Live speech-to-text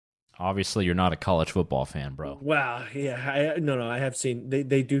Obviously, you're not a college football fan, bro. Wow, yeah, no, I have seen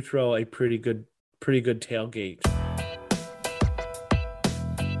they do throw a pretty good tailgate.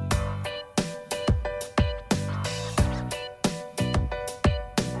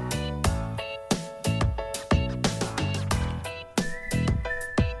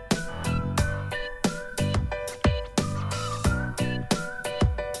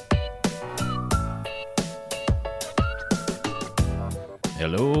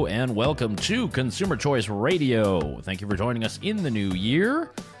 Hello and welcome to Consumer Choice Radio. Thank you for joining us in the new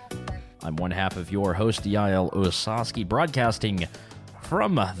year. I'm one half of your host, Yael Osaski, broadcasting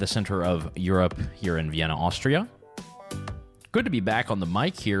from the center of Europe here in Vienna, Austria. Good to be back on the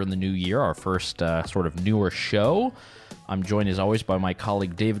mic here in the new year, our first sort of newer show. I'm joined as always by my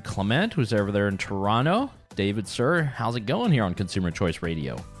colleague David Clement, who's over there in Toronto. David, sir, how's it going here on Consumer Choice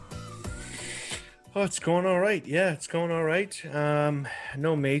Radio? Oh, it's going all right. Yeah, it's going all right.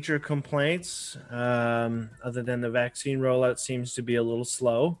 No major complaints, other than the vaccine rollout seems to be a little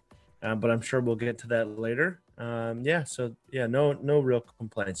slow, but I'm sure we'll get to that later. No real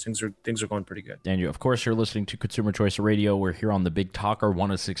complaints. Things are going pretty good. And of course, you're listening to Consumer Choice Radio. We're here on the Big Talker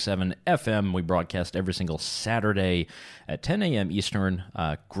 106.7 FM. We broadcast every single Saturday at 10 a.m. Eastern.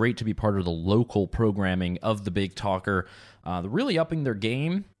 Great to be part of the local programming of the Big Talker. They're really upping their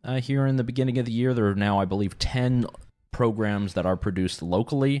game here in the beginning of the year. There are now, I believe, 10 programs that are produced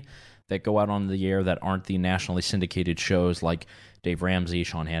locally that go out on the air that aren't the nationally syndicated shows like Dave Ramsey,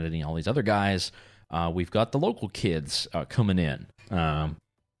 Sean Hannity, all these other guys. We've got the local kids coming in,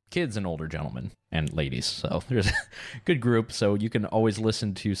 kids and older gentlemen and ladies. So there's a good group. So you can always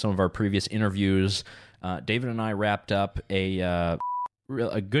listen to some of our previous interviews. David and I wrapped up a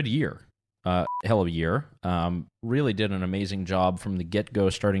good year, hell of a year. Really did an amazing job from the get-go,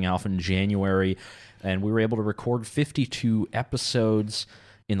 starting off in January, and we were able to record 52 episodes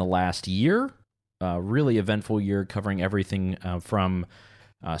in the last year. Really eventful year, covering everything from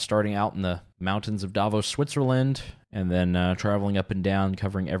starting out in the mountains of Davos, Switzerland, and then traveling up and down,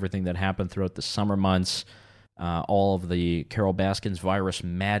 covering everything that happened throughout the summer months, all of the Carol Baskins virus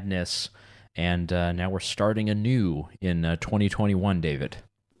madness, and now we're starting anew in 2021, David.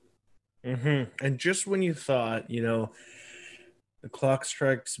 Mm-hmm. And just when you thought, the clock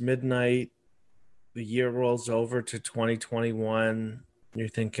strikes midnight, the year rolls over to 2021, you're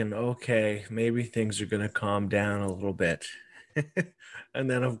thinking, okay, maybe things are going to calm down a little bit. And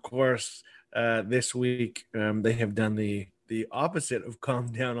then, of course, this week they have done the opposite of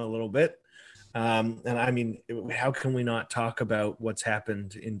calm down a little bit. And I mean, how can we not talk about what's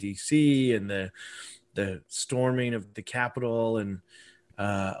happened in DC and the storming of the Capitol and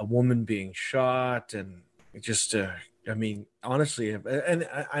a woman being shot, and just honestly, and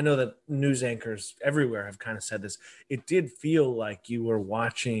I know that news anchors everywhere have kind of said this. It did feel like you were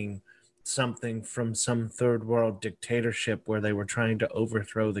watching something from some third world dictatorship where they were trying to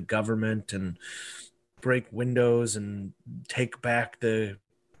overthrow the government and break windows and take back the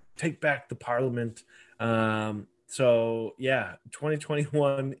parliament. So yeah,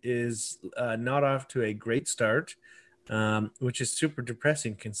 2021 is not off to a great start, which is super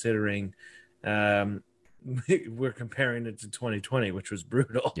depressing considering we're comparing it to 2020, which was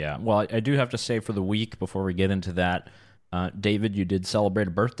brutal. Yeah, well, I do have to say for the week before we get into that, David, you did celebrate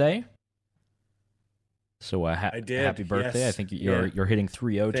a birthday. So I did. Happy birthday. Yes. I think you're hitting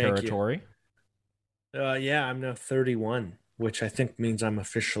 3-0 territory. Yeah, I'm now 31, which I think means I'm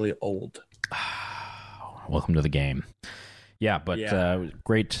officially old. Welcome to the game. Yeah, but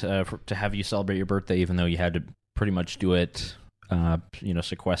great to have you celebrate your birthday, even though you had to pretty much do it,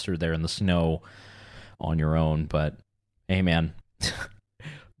 sequestered there in the snow on your own. But hey, man,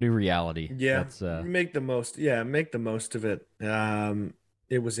 new reality. Yeah, make the most. Yeah, make the most of it.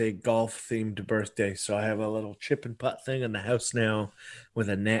 It was a golf themed birthday, so I have a little chip and putt thing in the house now with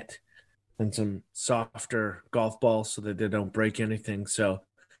a net and some softer golf balls so that they don't break anything. So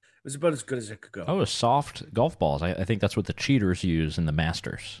it was about as good as it could go. Oh, soft golf balls. I think that's what the cheaters use in the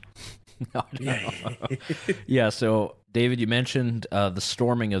Masters. Yeah, so David, you mentioned the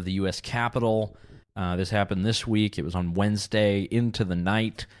storming of the U.S. Capitol. This happened this week. It was on Wednesday into the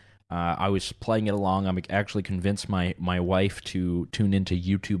night. I was playing it along. I'm actually convinced my wife to tune into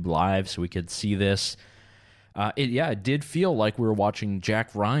YouTube Live so we could see this. It did feel like we were watching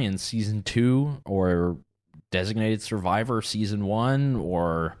Jack Ryan Season 2 or Designated Survivor Season 1,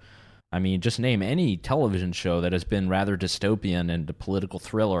 or, I mean, just name any television show that has been rather dystopian and a political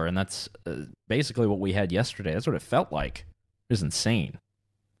thriller, and that's basically what we had yesterday. That's what it felt like. It was insane.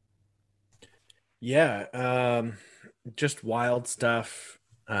 Yeah, just wild stuff.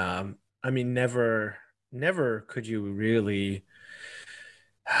 Never could you really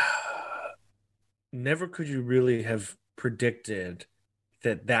never could you really have predicted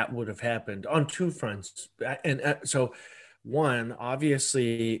that that would have happened on two fronts. And so, one,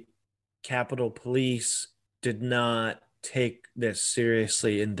 obviously, Capitol Police did not take this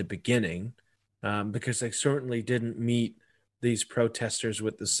seriously in the beginning, because they certainly didn't meet these protesters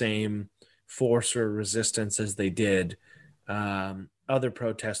with the same force or resistance as they did other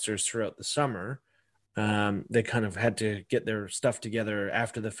protesters throughout the summer. They kind of had to get their stuff together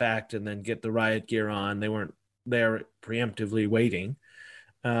after the fact and then get the riot gear on. They weren't there preemptively waiting.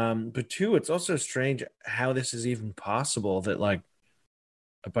 But two, it's also strange how this is even possible that like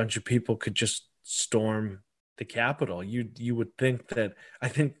a bunch of people could just storm the Capitol. You would think that. I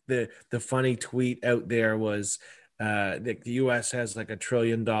think the funny tweet out there was that the U.S. has like $1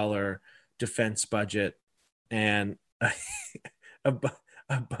 trillion defense budget, and a,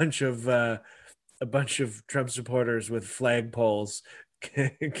 a bunch of Trump supporters with flagpoles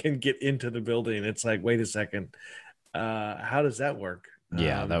can get into the building. It's like, wait a second, how does that work?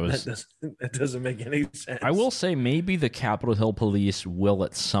 Yeah, that doesn't make any sense. I will say maybe the Capitol Hill Police will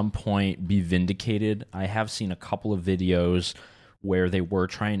at some point be vindicated. I have seen a couple of videos where they were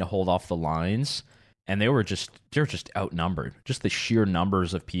trying to hold off the lines, and they're just outnumbered. Just the sheer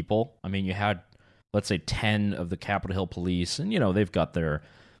numbers of people. I mean, you had, let's say, 10 of the Capitol Hill Police, and they've got their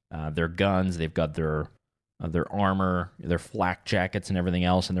guns, they've got their armor, their flak jackets, and everything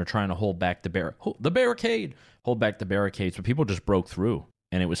else, and they're trying to hold back the barricade, hold back the barricades, but people just broke through,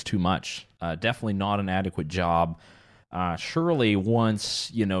 and it was too much. Definitely not an adequate job. Surely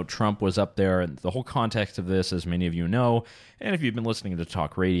once, Trump was up there, and the whole context of this, as many of you know, and if you've been listening to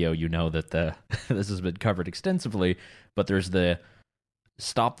talk radio, you know that this has been covered extensively, but there's the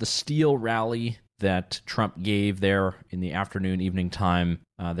Stop the Steal rally that Trump gave there in the afternoon, evening time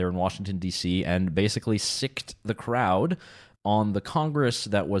there in Washington, D.C., and basically sicked the crowd on the Congress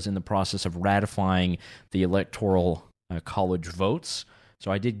that was in the process of ratifying the Electoral College votes.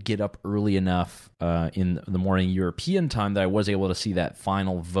 So I did get up early enough in the morning European time that I was able to see that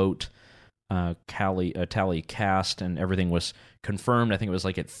final vote tally cast, and everything was confirmed. I think it was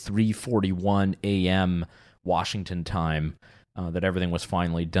like at 3:41 a.m. Washington time that everything was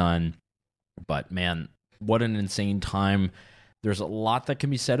finally done. But man, what an insane time. There's a lot that can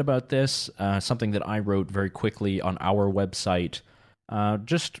be said about this. Something that I wrote very quickly on our website.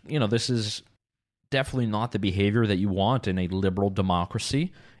 This is definitely not the behavior that you want in a liberal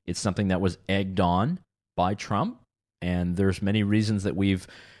democracy. It's something that was egged on by Trump. And there's many reasons that we've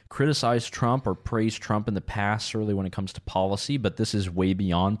criticized Trump or praised Trump in the past, certainly when it comes to policy. But this is way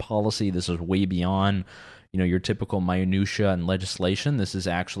beyond policy. This is way beyond your typical minutia and legislation. This is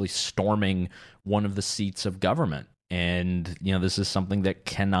actually storming one of the seats of government. And, this is something that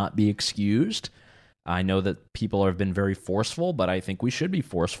cannot be excused. I know that people have been very forceful, but I think we should be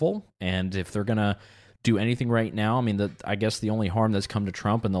forceful. And if they're going to do anything right now, I guess the only harm that's come to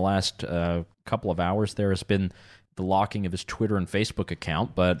Trump in the last couple of hours there has been the locking of his Twitter and Facebook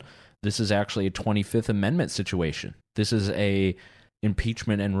account. But this is actually a 25th Amendment situation. This is a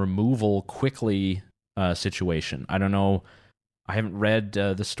impeachment and removal quickly situation. I don't know. I haven't read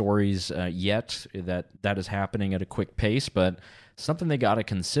the stories yet that is happening at a quick pace, but something they got to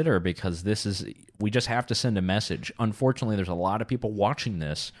consider, because we just have to send a message. Unfortunately, there's a lot of people watching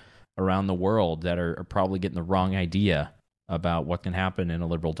this around the world that are probably getting the wrong idea about what can happen in a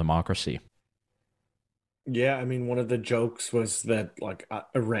liberal democracy. Yeah, one of the jokes was that like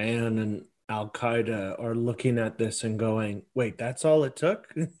Iran and Al Qaeda are looking at this and going, "Wait, that's all it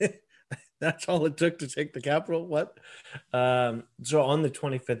took? That's all it took to take the Capitol? What?" So on the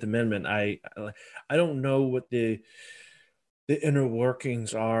 25th Amendment, I don't know what the inner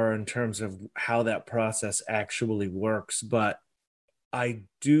workings are in terms of how that process actually works, but I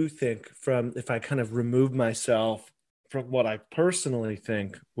do think, if I kind of remove myself from what I personally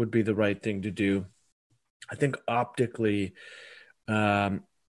think would be the right thing to do, I think optically,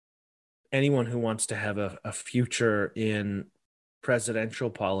 anyone who wants to have a future in presidential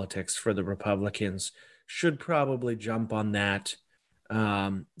politics for the Republicans should probably jump on that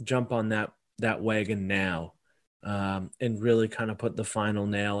wagon now, and really kind of put the final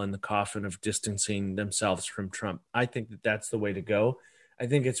nail in the coffin of distancing themselves from Trump. I think that that's the way to go. I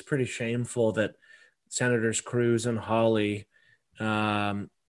think it's pretty shameful that Senators Cruz and Hawley, in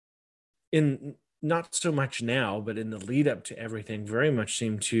not so much now, but in the lead up to everything, very much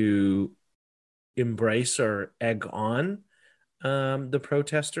seem to embrace or egg on the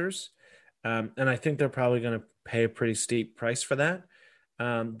protesters. And I think they're probably going to pay a pretty steep price for that.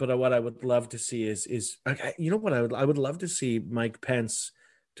 But what I would love to see is what I would love to see Mike Pence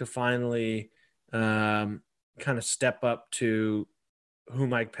to finally kind of step up to who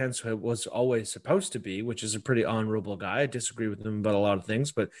Mike Pence was always supposed to be, which is a pretty honorable guy. I disagree with him about a lot of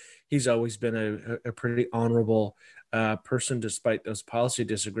things, but he's always been a pretty honorable person despite those policy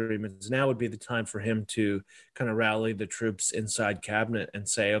disagreements. Now would be the time for him to kind of rally the troops inside cabinet and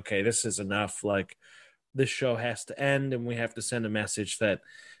say, okay, this is enough. Like, this show has to end, and we have to send a message that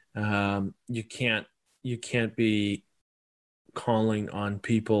you can't be calling on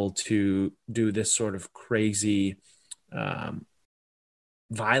people to do this sort of crazy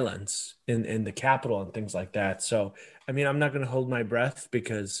violence in the Capitol and things like that. So, I mean, I'm not going to hold my breath,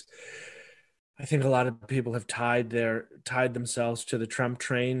 because I think a lot of people have tied themselves to the Trump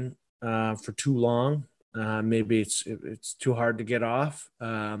train for too long. Maybe it's too hard to get off,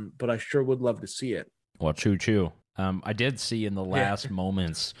 but I sure would love to see it. Well, choo. I did see in the last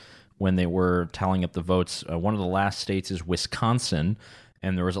moments when they were tallying up the votes, one of the last states is Wisconsin,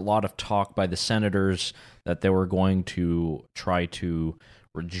 and there was a lot of talk by the senators that they were going to try to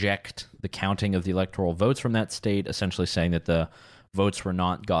reject the counting of the electoral votes from that state, essentially saying that the votes were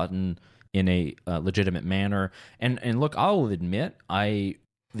not gotten in a legitimate manner. And look, I'll admit,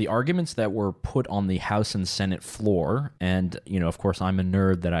 the arguments that were put on the House and Senate floor, and, you know, of course, I'm a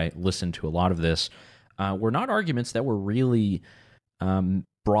nerd that I listened to a lot of this, were not arguments that were really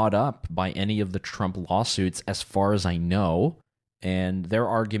brought up by any of the Trump lawsuits, as far as I know. And their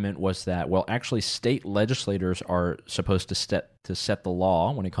argument was that, well, actually, state legislators are supposed to set the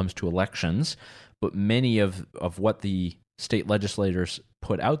law when it comes to elections, but many of what the state legislators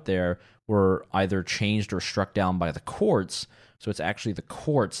put out there were either changed or struck down by the courts. So it's actually the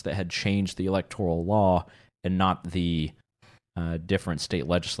courts that had changed the electoral law and not the different state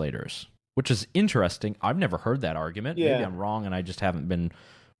legislators, which is interesting. I've never heard that argument. Yeah. Maybe I'm wrong and I just haven't been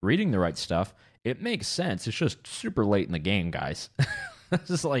reading the right stuff. It makes sense. It's just super late in the game, guys. It's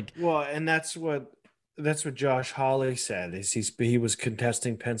just like, well, and that's what Josh Hawley said. Is he was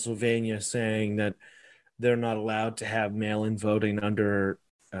contesting Pennsylvania, saying that they're not allowed to have mail-in voting under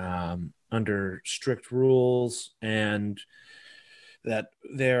strict rules, and that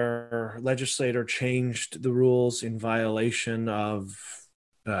their legislator changed the rules in violation of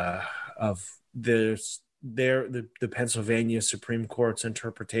the Pennsylvania Supreme Court's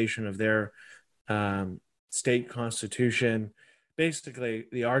interpretation of their state constitution. Basically,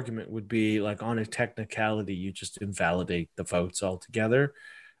 the argument would be, like, on a technicality, you just invalidate the votes altogether,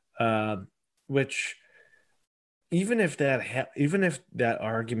 which even if that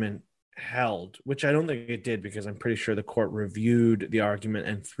argument held, which I don't think it did, because I'm pretty sure the court reviewed the argument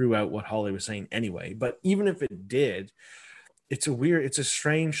and threw out what Hawley was saying anyway. But even if it did, it's a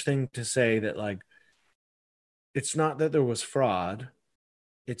strange thing to say, that, like, it's not that there was fraud,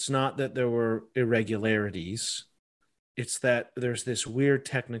 it's not that there were irregularities, it's that there's this weird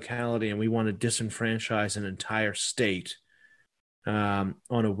technicality and we want to disenfranchise an entire state on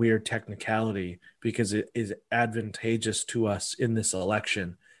a weird technicality because it is advantageous to us in this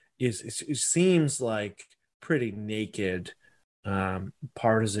election. It seems like pretty naked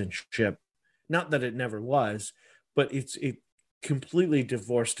partisanship. Not that it never was, but it completely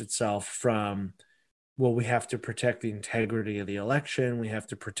divorced itself from, well, we have to protect the integrity of the election. We have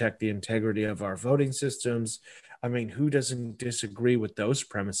to protect the integrity of our voting systems. I mean, who doesn't disagree with those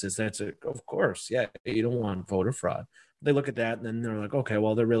premises? Of course, yeah, you don't want voter fraud. They look at that and then they're like, okay,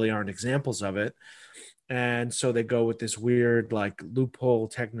 well, there really aren't examples of it. And so they go with this weird, like, loophole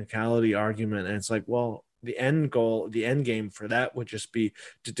technicality argument. And it's like, well, the end game for that would just be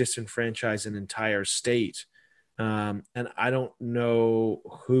to disenfranchise an entire state. And I don't know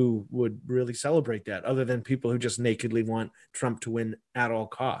who would really celebrate that, other than people who just nakedly want Trump to win at all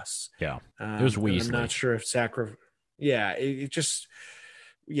costs. Yeah, it was Weasley. I'm not sure if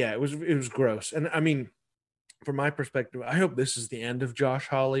it was gross. And I mean, from my perspective, I hope this is the end of Josh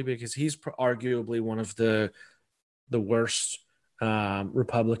Hawley, because he's arguably one of the worst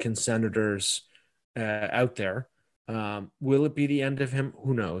Republican senators out there. Will it be the end of him?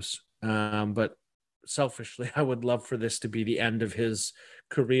 Who knows? But selfishly, I would love for this to be the end of his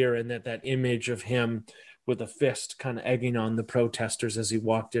career, and that image of him with a fist kind of egging on the protesters as he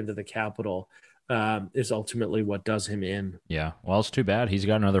walked into the Capitol is ultimately what does him in. Yeah, well, it's too bad. He's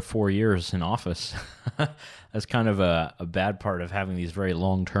got another 4 years in office. That's kind of a bad part of having these very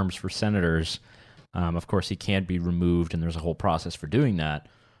long terms for senators. Of course, he can't be removed, and there's a whole process for doing that.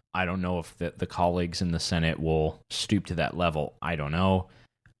 I don't know if the colleagues in the Senate will stoop to that level. I don't know.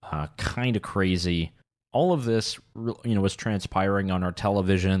 Kind of crazy. All of this, was transpiring on our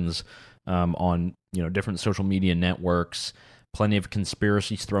televisions, on different social media networks. Plenty of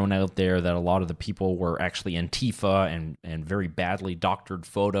conspiracies thrown out there that a lot of the people were actually Antifa and very badly doctored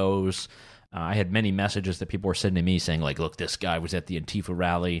photos. I had many messages that people were sending me saying, like, look, this guy was at the Antifa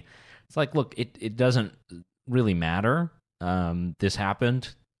rally. It's like, look, it doesn't really matter. This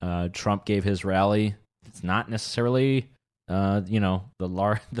happened. Trump gave his rally. It's not necessarily, the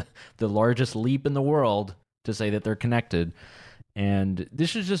largest leap in the world to say that they're connected. And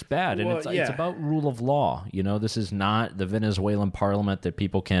this is just bad. And it's about rule of law. This is not the Venezuelan parliament that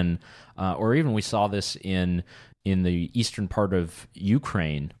people can, or even we saw this in the eastern part of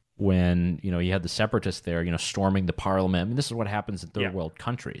Ukraine when, you had the separatists there, storming the parliament. I mean, this is what happens in third world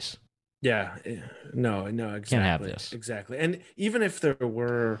countries. Yeah, no, exactly. Can't have this. Exactly. And even if there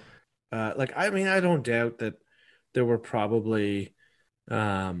were, I don't doubt that there were probably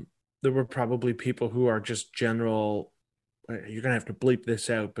people who are just general, you're going to have to bleep this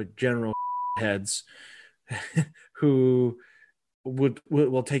out, but general heads who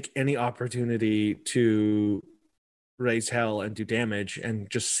will take any opportunity to raise hell and do damage and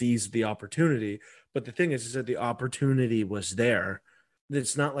just seize the opportunity. But the thing is that the opportunity was there.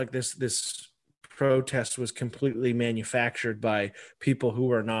 It's not like this protest was completely manufactured by people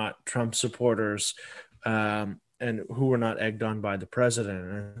who are not Trump supporters and who were not egged on by the president.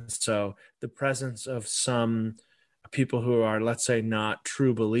 And so the presence of some people who are, let's say, not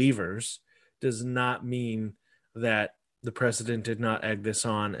true believers does not mean that the president did not egg this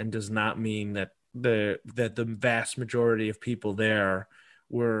on, and does not mean that the vast majority of people there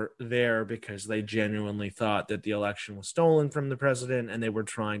were there because they genuinely thought that the election was stolen from the president and they were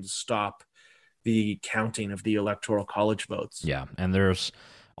trying to stop the counting of the electoral college votes. Yeah, and there's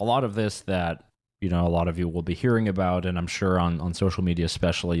a lot of this that, a lot of you will be hearing about, and I'm sure on social media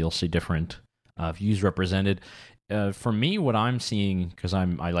especially, you'll see different views represented. For me, what I'm seeing, because I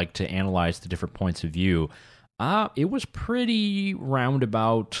like to analyze the different points of view, it was pretty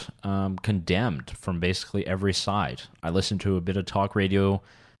roundabout condemned from basically every side. I listened to a bit of talk radio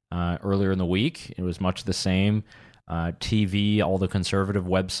earlier in the week. It was much the same. TV, all the conservative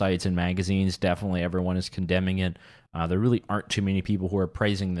websites and magazines, definitely everyone is condemning it. There really aren't too many people who are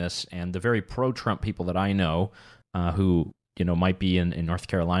praising this, and the very pro-Trump people that I know who might be in North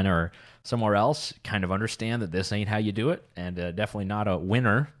Carolina or somewhere else kind of understand that this ain't how you do it, and definitely not a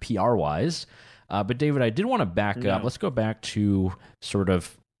winner PR-wise. But David, I did want to back up. Let's go back to sort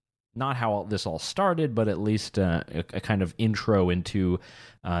of not how this all started, but at least a kind of intro into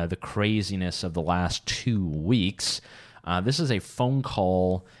the craziness of the last 2 weeks. This is a phone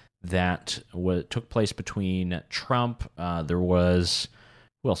call that took place between Trump. There was,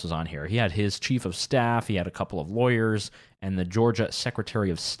 who else was on here? He had his chief of staff, he had a couple of lawyers, and the Georgia Secretary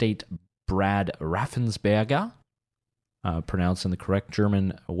of State, Brad Raffensperger, pronounced in the correct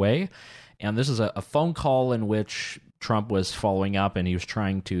German way. And this is a phone call in which Trump was following up, and he was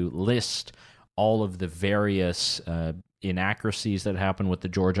trying to list all of the various inaccuracies that happened with the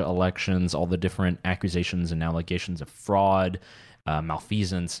Georgia elections, all the different accusations and allegations of fraud,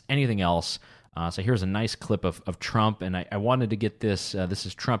 malfeasance, anything else. So here's a nice clip of Trump, and I wanted to get this. This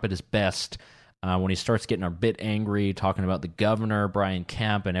is Trump at his best when he starts getting a bit angry, talking about the governor, Brian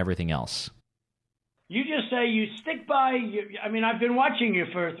Kemp, and everything else. You just say you stick by. I've been watching you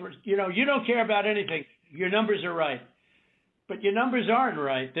for, you don't care about anything. Your numbers are right. But your numbers aren't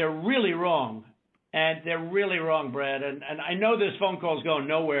right. They're really wrong. And they're really wrong, Brad. And I know this phone call is going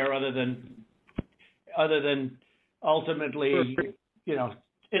nowhere other than ultimately,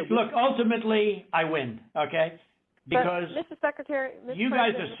 look, ultimately I win, okay? Because Mr. Secretary, you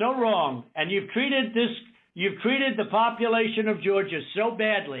guys are so wrong, and you've treated the population of Georgia so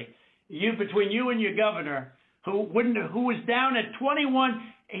badly. Between you and your governor, who was down at 21,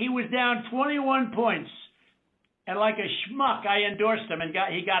 he was down 21 points, and like a schmuck, I endorsed him and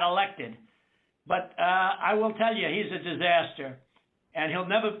he got elected. But I will tell you, he's a disaster, and he'll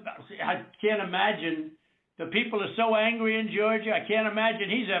never. I can't imagine. The people are so angry in Georgia. I can't imagine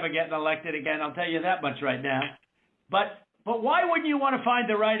he's ever getting elected again. I'll tell you that much right now. But why wouldn't you want to find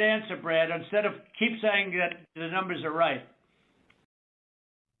the right answer, Brad, instead of keep saying that the numbers are right?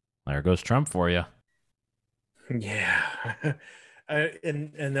 There goes Trump for you. Yeah.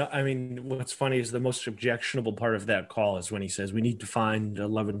 What's funny is the most objectionable part of that call is when he says we need to find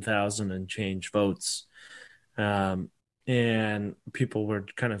 11,000 and change votes. And people were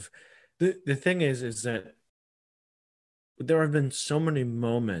kind of, the thing is that there have been so many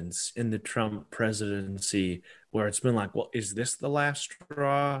moments in the Trump presidency where it's been like, well, is this the last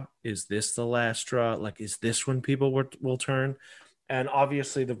straw? Is this the last straw? Like, is this when people will turn? And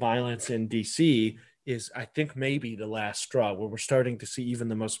obviously the violence in DC is, I think, maybe the last straw, where we're starting to see even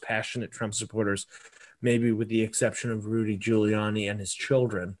the most passionate Trump supporters, maybe with the exception of Rudy Giuliani and his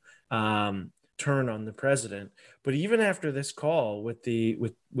children, turn on the president. But even after this call with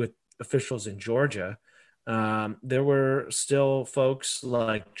officials in Georgia. There were still folks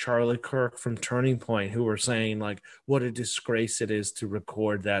like Charlie Kirk from Turning Point who were saying like what a disgrace it is to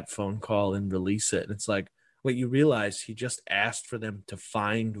record that phone call and release it. And it's like, what you realize, he just asked for them to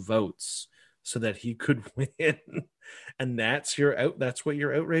find votes so that he could win. And that's what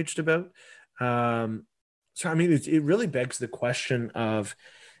you're outraged about. So I mean, it really begs the question of,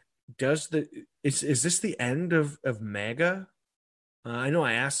 is this the end of MAGA? I know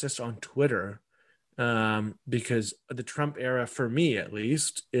I asked this on Twitter, because the Trump era, for me at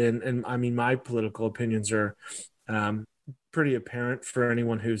least, and I mean, my political opinions are pretty apparent for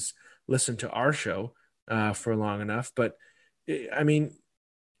anyone who's listened to our show for long enough. But I mean,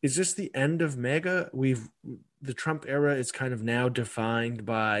 is this the end of MAGA? The Trump era is kind of now defined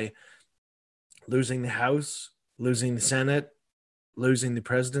by losing the House, losing the Senate, losing the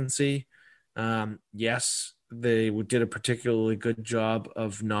presidency. Yes, they did a particularly good job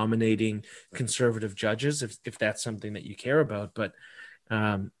of nominating conservative judges, if that's something that you care about. But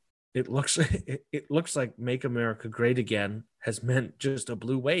it looks like "Make America Great Again" has meant just a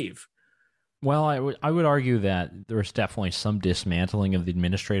blue wave. Well, I would argue that there's definitely some dismantling of the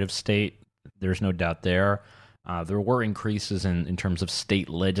administrative state. There's no doubt there. There were increases in terms of state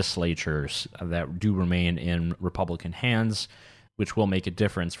legislatures that do remain in Republican hands, which will make a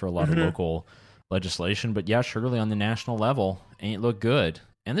difference for a lot of local legislation. But yeah, surely on the national level, ain't look good.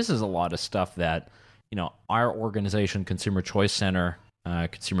 And this is a lot of stuff that, our organization, Consumer Choice Center,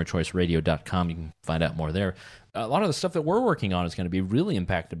 consumerchoiceradio.com, you can find out more there. A lot of the stuff that we're working on is going to be really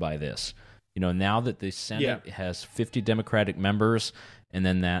impacted by this. Now that the Senate has 50 Democratic members, and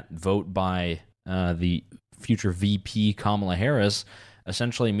then that vote by the future VP Kamala Harris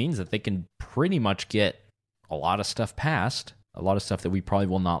essentially means that they can pretty much get a lot of stuff passed, a lot of stuff that we probably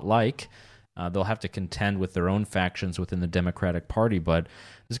will not like. They'll have to contend with their own factions within the Democratic Party, but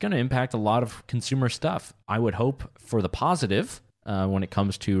it's going to impact a lot of consumer stuff. I would hope for the positive when it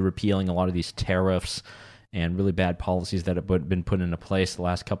comes to repealing a lot of these tariffs and really bad policies that have been put into place the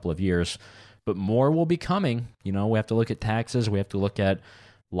last couple of years. But more will be coming. We have to look at taxes. We have to look at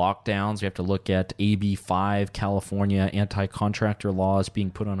lockdowns. We have to look at AB 5, California anti-contractor laws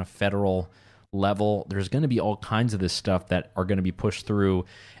being put on a federal level. There's going to be all kinds of this stuff that are going to be pushed through,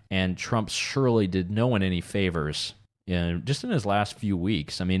 and Trump surely did no one any favors just in his last few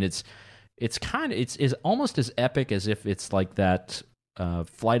weeks. I mean, it's almost as epic as if it's like that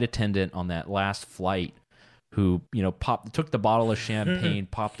flight attendant on that last flight who, took the bottle of champagne,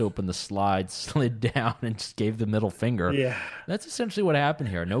 popped open the slide, slid down, and just gave the middle finger. Yeah. That's essentially what happened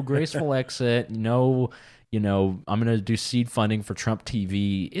here. No graceful exit, no, I'm going to do seed funding for Trump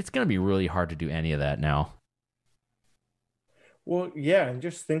TV. It's going to be really hard to do any of that now. Well, yeah, and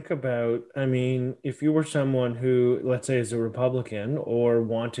just think about, I mean, if you were someone who, let's say, is a Republican or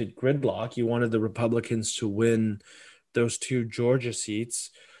wanted gridlock, you wanted the Republicans to win those 2 Georgia seats.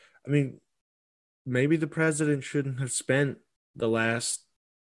 I mean, maybe the president shouldn't have spent the last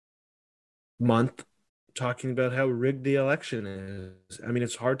month talking about how rigged the election is. I mean,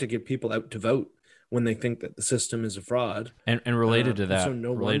 it's hard to get people out to vote when they think that the system is a fraud. And related to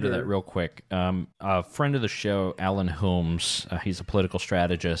that, real quick, a friend of the show, Alan Holmes, he's a political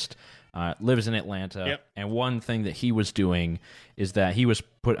strategist, lives in Atlanta. Yep. And one thing that he was doing is that he was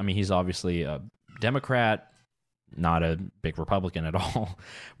he's obviously a Democrat, not a big Republican at all.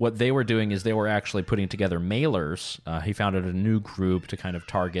 What they were doing is they were actually putting together mailers. He founded a new group to kind of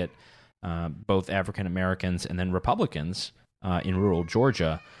target both African Americans and then Republicans in rural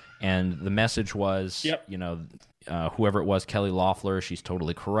Georgia. And the message was, whoever it was, Kelly Loeffler, she's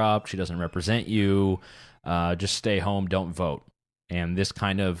totally corrupt. She doesn't represent you. Just stay home. Don't vote. And this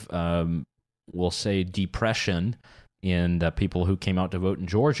kind of, we'll say, depression in people who came out to vote in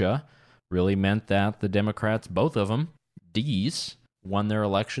Georgia really meant that the Democrats, both of them, D's, won their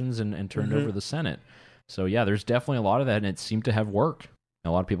elections and turned over the Senate. So, yeah, there's definitely a lot of that, and it seemed to have worked. A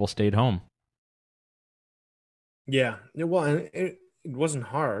lot of people stayed home. Yeah. Well, and it wasn't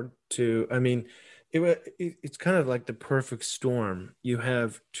hard to, I mean, it's kind of like the perfect storm. You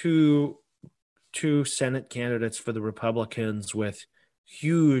have two Senate candidates for the Republicans with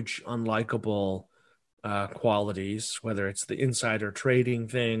huge unlikable qualities, whether it's the insider trading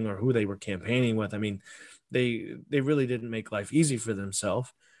thing or who they were campaigning with. I mean, they really didn't make life easy for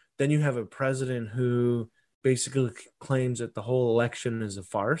themselves. Then you have a president who basically claims that the whole election is a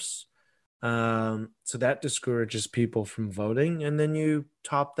farce. So that discourages people from voting. And then you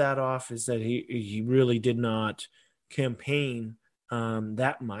top that off is that he really did not campaign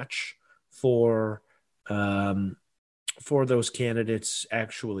that much for those candidates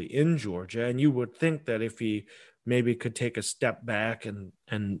actually in Georgia. And you would think that if he maybe could take a step back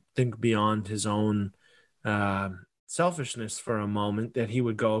and think beyond his own selfishness for a moment, that he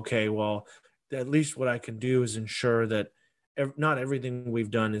would go, okay, well, at least what I can do is ensure that not everything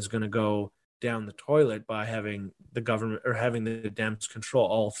we've done is going to go down the toilet by having the government or having the Dems control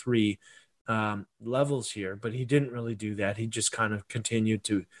all three levels here. But he didn't really do that. He just kind of continued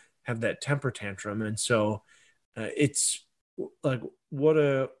to have that temper tantrum. And so it's like,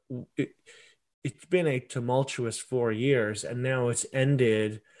 it's been a tumultuous 4 years, and now it's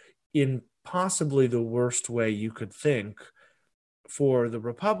ended in possibly the worst way you could think for the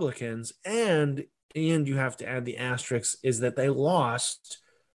Republicans. And you have to add the asterisk is that they lost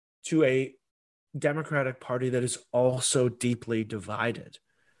to a Democratic Party that is also deeply divided,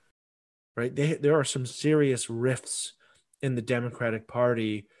 right? There are some serious rifts in the Democratic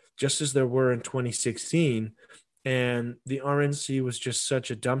Party, just as there were in 2016. And the RNC was just such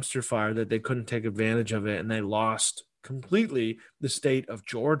a dumpster fire that they couldn't take advantage of it, and they lost completely the state of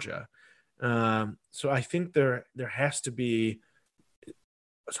Georgia. So I think there has to be,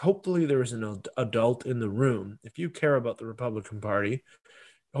 hopefully there is an adult in the room. If you care about the Republican Party,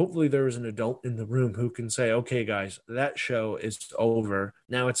 hopefully there is an adult in the room who can say, okay, guys, that show is over.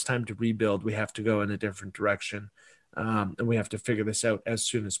 Now it's time to rebuild. We have to go in a different direction. And we have to figure this out as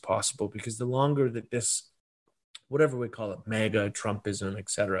soon as possible, because the longer that this, whatever we call it, MAGA, Trumpism,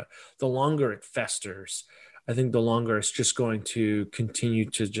 etc., the longer it festers, I think the longer it's just going to continue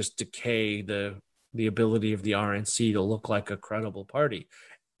to just decay the ability of the RNC to look like a credible party,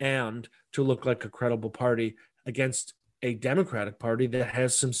 and to look like a credible party against a Democratic Party that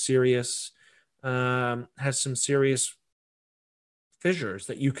has some serious fissures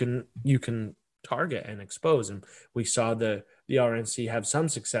that you can target and expose. And we saw the RNC have some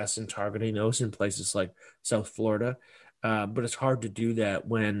success in targeting those in places like South Florida, but it's hard to do that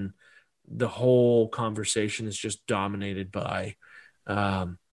when the whole conversation is just dominated by,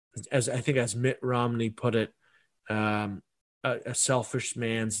 as Mitt Romney put it, a selfish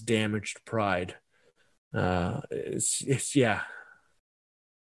man's damaged pride. It's yeah.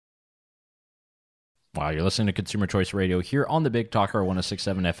 Wow, you're listening to Consumer Choice Radio here on the Big Talker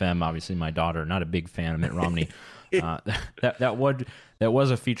 106.7 FM. Obviously, my daughter, not a big fan of Mitt Romney. That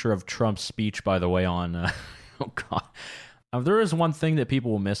was a feature of Trump's speech, by the way, on oh God. There is one thing that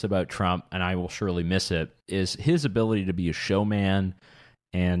people will miss about Trump, and I will surely miss it, is his ability to be a showman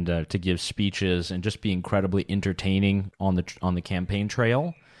and to give speeches and just be incredibly entertaining on the campaign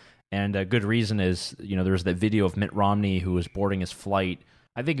trail. And a good reason is, there's that video of Mitt Romney who was boarding his flight.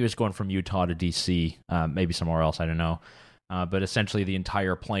 I think he was going from Utah to D.C., maybe somewhere else, I don't know. But essentially the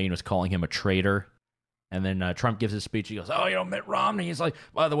entire plane was calling him a traitor. And then Trump gives his speech. He goes, Mitt Romney. He's like,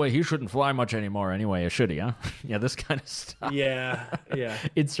 by the way, he shouldn't fly much anymore anyway, should he, huh? Yeah, this kind of stuff. Yeah.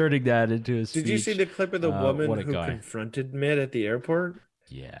 Inserting that into his speech. Did you see the clip of the woman who confronted Mitt at the airport?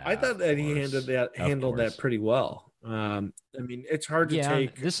 Yeah. I thought that he handled that pretty well. I mean, it's hard to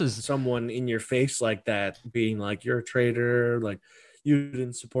take someone in your face like that, being like, you're a traitor, like you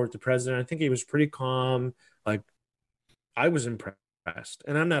didn't support the president. I think he was pretty calm. Like, I was impressed.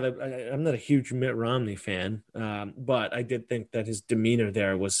 And I'm not a huge Mitt Romney fan, but I did think that his demeanor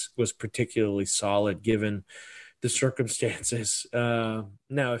there was particularly solid given the circumstances. Now,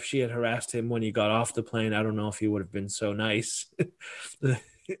 if she had harassed him when he got off the plane, I don't know if he would have been so nice.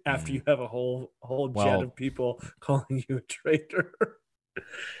 After you have a whole jet of people calling you a traitor.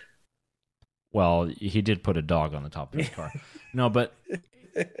 Well, he did put a dog on the top of his car. No, but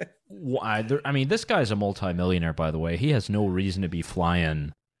I mean, this guy's a multimillionaire, by the way. He has no reason to be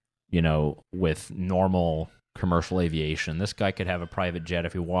flying, with normal commercial aviation. This guy could have a private jet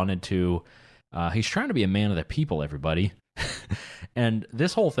if he wanted to. He's trying to be a man of the people, everybody. And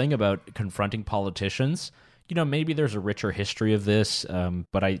this whole thing about confronting politicians, maybe there's a richer history of this,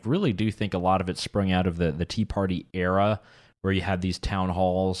 but I really do think a lot of it sprung out of the Tea Party era, where you had these town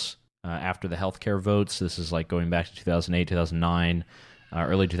halls after the healthcare votes. This is like going back to 2008, 2009,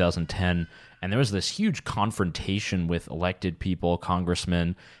 early 2010. And there was this huge confrontation with elected people,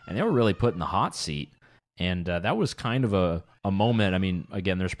 congressmen, and they were really put in the hot seat. And that was kind of a moment. I mean,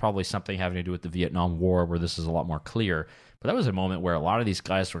 again, there's probably something having to do with the Vietnam War where this is a lot more clear. But that was a moment where a lot of these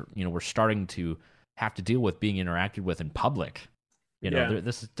guys were starting to have to deal with being interacted with in public.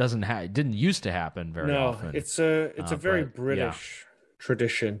 This didn't used to happen very often. No, it's a very British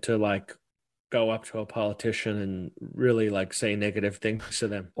tradition to like go up to a politician and really like say negative things to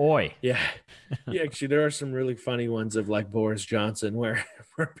them. Oi. Yeah. Actually, there are some really funny ones of like Boris Johnson where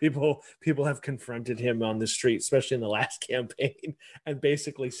people have confronted him on the street, especially in the last campaign, and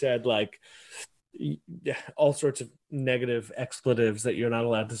basically said like, all sorts of negative expletives that you're not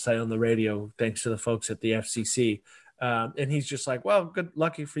allowed to say on the radio, thanks to the folks at the FCC. And he's just like, well, good,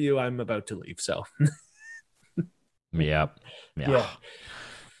 lucky for you, I'm about to leave. So, yeah. Yeah.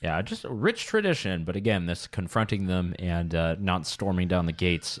 Yeah, just a rich tradition, but again, this confronting them and not storming down the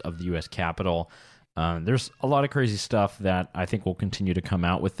gates of the U.S. Capitol. There's a lot of crazy stuff that I think will continue to come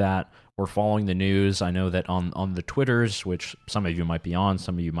out with that. We're following the news. I know that on the Twitters, which some of you might be on,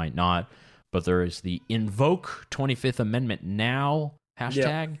 some of you might not, but there is the Invoke 25th Amendment Now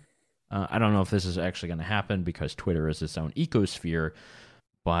hashtag. Yep. I don't know if this is actually going to happen because Twitter is its own ecosphere,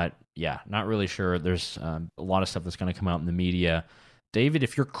 but yeah, not really sure. There's a lot of stuff that's going to come out in the media. David,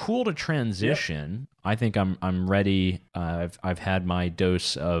 if you're cool to transition, yep. I think I'm ready. I've had my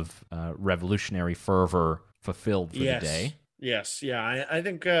dose of revolutionary fervor fulfilled for the day. Yes, yeah. I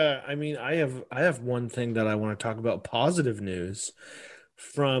think. I mean, I have one thing that I want to talk about. Positive news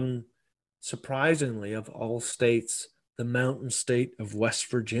from, surprisingly, of all states, the mountain state of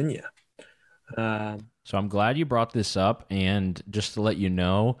West Virginia. So I'm glad you brought this up, and just to let you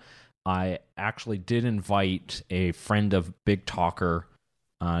know, I actually did invite a friend of Big Talker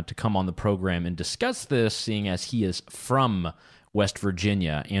to come on the program and discuss this, seeing as he is from West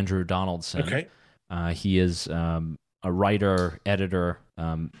Virginia, Andrew Donaldson. Okay. He is a writer, editor,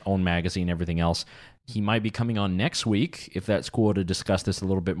 own magazine, everything else. He might be coming on next week, if that's cool, to discuss this a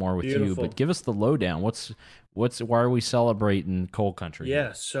little bit more with you. But give us the lowdown. Why are we celebrating coal country?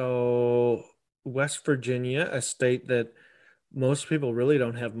 Yeah, so West Virginia, a state that most people really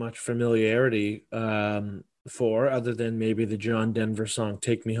don't have much familiarity for, other than maybe the John Denver song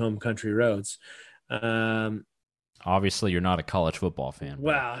 "Take Me Home, Country Roads." Obviously, you're not a college football fan.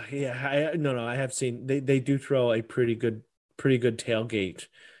 Well, yeah, I have seen they do throw a pretty good tailgate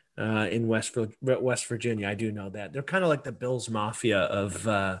in West Virginia. I do know that they're kind of like the Bills Mafia of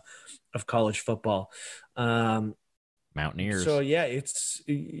college football. Mountaineers. So yeah, it's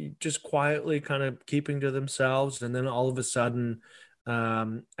just quietly kind of keeping to themselves, and then all of a sudden,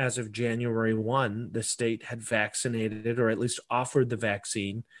 as of January 1, the state had vaccinated, or at least offered the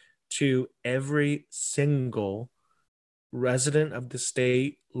vaccine, to every single resident of the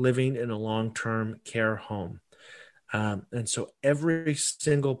state living in a long-term care home. And so every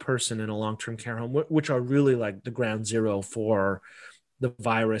single person in a long-term care home, which are really like the ground zero for the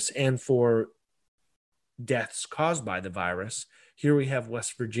virus and for deaths caused by the virus, here we have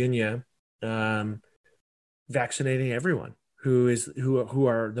West Virginia vaccinating everyone who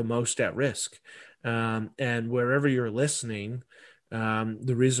are the most at risk. And wherever you're listening,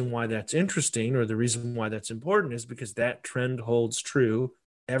 the reason why that's interesting, or the reason why that's important, is because that trend holds true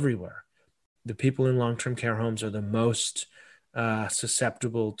everywhere. The people in long-term care homes are the most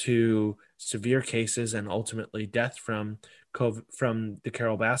susceptible to severe cases and ultimately death from COVID, from the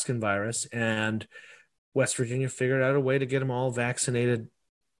Carol Baskin virus. And West Virginia figured out a way to get them all vaccinated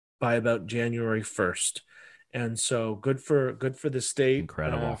by about January 1st. And so good for the state.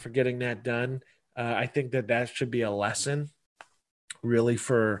 Incredible. For getting that done. I think that should be a lesson really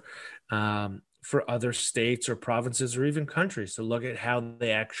for other states or provinces or even countries to look at how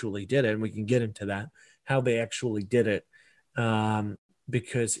they actually did it. And we can get into that, how they actually did it.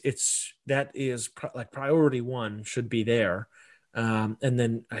 Because that is like priority one should be there. And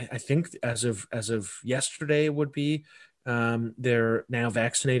then I think as of yesterday would be, they're now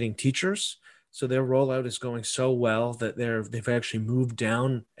vaccinating teachers. So their rollout is going so well that they've actually moved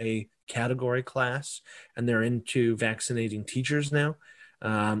down a category class, and they're into vaccinating teachers now,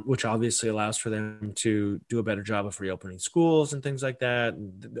 which obviously allows for them to do a better job of reopening schools and things like that.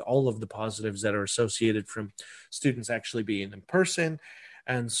 And all of the positives that are associated from students actually being in person.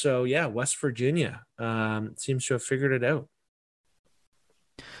 And so, yeah, West Virginia seems to have figured it out.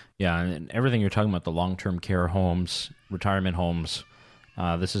 Yeah, and everything you're talking about, the long-term care homes, retirement homes,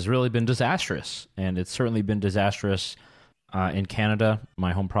 this has really been disastrous. And it's certainly been disastrous in Canada,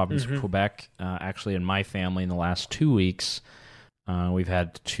 my home province, Quebec. Actually, in my family, in the last 2 weeks, we've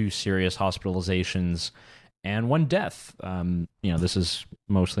had 2 serious hospitalizations and 1 death. This is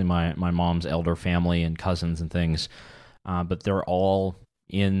mostly my mom's elder family and cousins and things, but they're all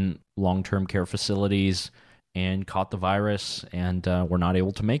in long-term care facilities and caught the virus, and were not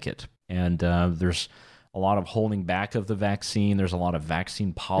able to make it. And there's a lot of holding back of the vaccine. There's a lot of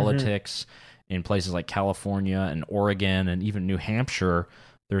vaccine politics in places like California and Oregon and even New Hampshire.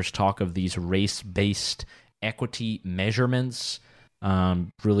 There's talk of these race-based equity measurements,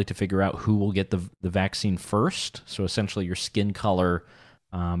 really to figure out who will get the vaccine first. So essentially your skin color,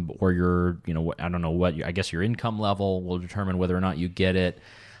 or your, I don't know what, I guess your income level will determine whether or not you get it.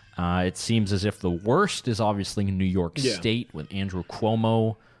 It seems as if the worst is obviously in New York State with Andrew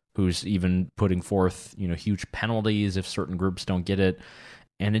Cuomo who's even putting forth, huge penalties if certain groups don't get it.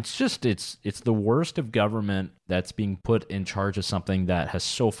 And it's the worst of government that's being put in charge of something that has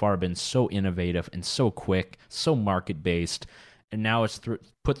so far been so innovative and so quick, so market-based, and now it's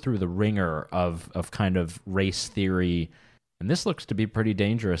put through the ringer of kind of race theory. And this looks to be pretty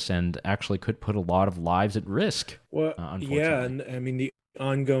dangerous and actually could put a lot of lives at risk. Well, unfortunately. yeah, and I mean, the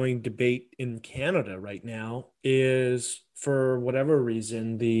ongoing debate in Canada right now is, for whatever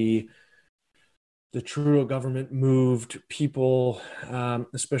reason, the Trudeau government moved people,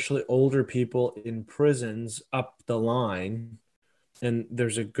 especially older people in prisons, up the line. And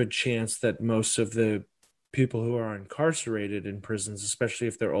there's a good chance that most of the people who are incarcerated in prisons, especially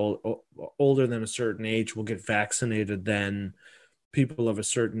if they're older than a certain age, will get vaccinated than people of a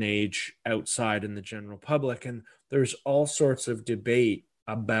certain age outside in the general public. And there's all sorts of debate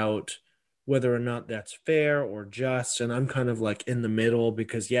about whether or not that's fair or just. And I'm kind of like in the middle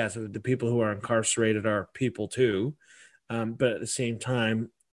because, so the people who are incarcerated are people too. But at the same time,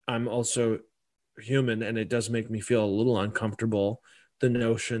 I'm also human, and it does make me feel a little uncomfortable. The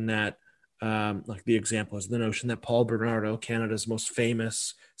notion that, like the example is the notion that Paul Bernardo, Canada's most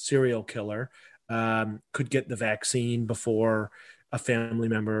famous serial killer, could get the vaccine before a family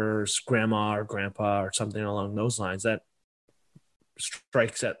member's grandma or grandpa or something along those lines. That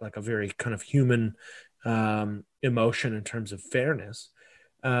strikes at like a very kind of human emotion in terms of fairness.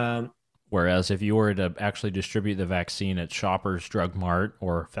 Whereas if you were to actually distribute the vaccine at Shoppers Drug Mart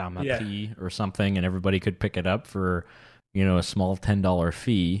or Pharmacie or something, and everybody could pick it up for, a small $10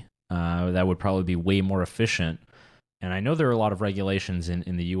 fee, that would probably be way more efficient. And I know there are a lot of regulations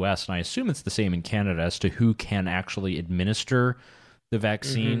in the U.S., and I assume it's the same in Canada as to who can actually administer the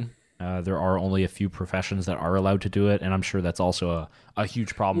vaccine. There are only a few professions that are allowed to do it, and I'm sure that's also a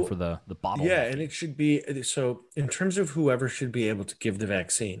huge problem for the bottle. Yeah, and it should be so. In terms of whoever should be able to give the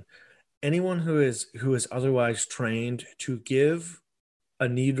vaccine, anyone who is otherwise trained to give a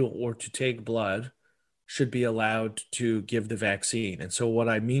needle or to take blood should be allowed to give the vaccine. And so what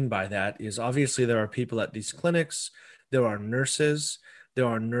I mean by that is, obviously there are people at these clinics, there are nurses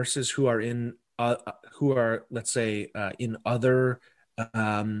who are in let's say in other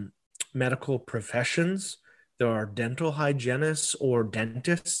medical professions. There are dental hygienists or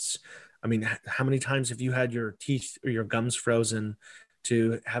dentists. I mean, how many times have you had your teeth or your gums frozen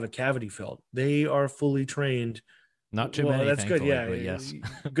to have a cavity filled? They are fully trained. Not too many. That's good. Yeah, yes.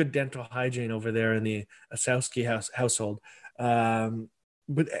 Good dental hygiene over there in the Asowski household.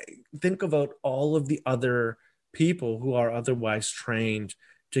 But think about all of the other people who are otherwise trained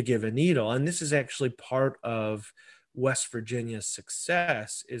to give a needle, and this is actually part of West Virginia's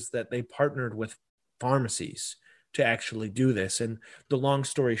success, is that they partnered with pharmacies to actually do this. And the long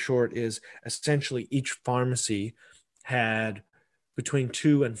story short is, essentially each pharmacy had between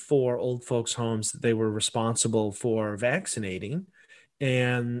 2 and 4 old folks' homes that they were responsible for vaccinating.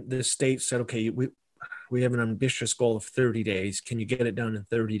 And the state said, okay, we have an ambitious goal of 30 days. Can you get it done in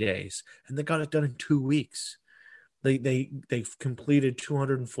 30 days? And they got it done in 2 weeks. They've completed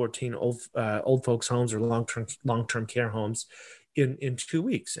 214 old folks' homes or long-term care homes in 2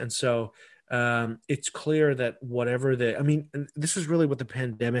 weeks. And so it's clear that this is really what the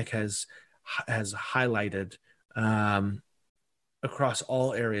pandemic has highlighted across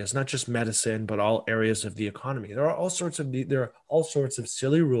all areas, not just medicine, but all areas of the economy. There are all sorts of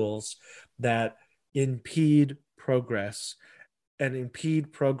silly rules that impede progress, and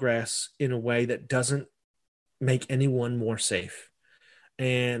impede progress in a way that doesn't make anyone more safe.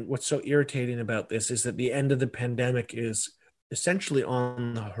 And what's so irritating about this is that the end of the pandemic is essentially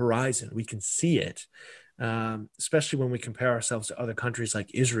on the horizon. We can see it, especially when we compare ourselves to other countries like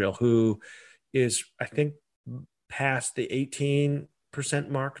Israel, who is, I think, past the 18%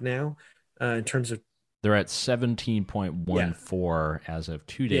 mark now in terms of. They're at 17.14 as of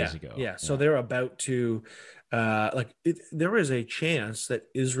 2 days ago. Yeah. So they're about to, there is a chance that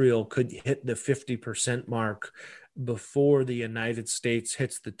Israel could hit the 50% mark before the United States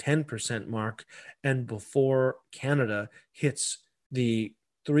hits the 10% mark, and before Canada hits the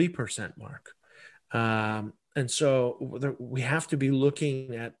 3% mark. And so we have to be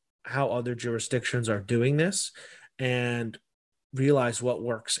looking at how other jurisdictions are doing this and realize what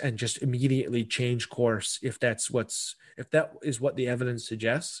works, and just immediately change course if that is what the evidence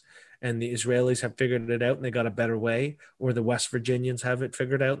suggests, and the Israelis have figured it out and they got a better way, or the West Virginians have it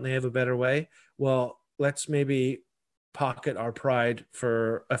figured out and they have a better way. Well, let's maybe pocket our pride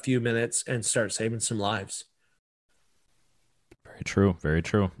for a few minutes and start saving some lives. Very true. Very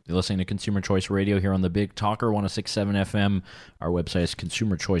true. You're listening to Consumer Choice Radio here on the Big Talker 106.7 FM. Our website is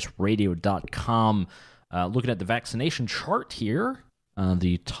consumerchoiceradio.com. Looking at the vaccination chart here,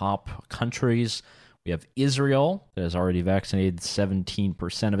 the top countries. We have Israel that has already vaccinated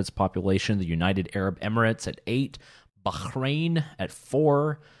 17% of its population, the United Arab Emirates at 8%, Bahrain at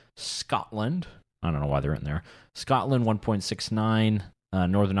 4%, Scotland, I don't know why they're in there, Scotland 1.69%,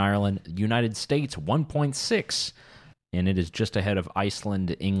 Northern Ireland, United States 1.6%, and it is just ahead of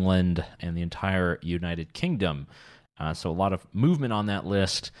Iceland, England, and the entire United Kingdom. So a lot of movement on that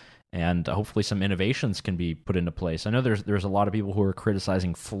list, and hopefully some innovations can be put into place. I know there's a lot of people who are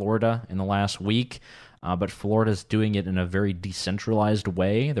criticizing Florida in the last week, but Florida's doing it in a very decentralized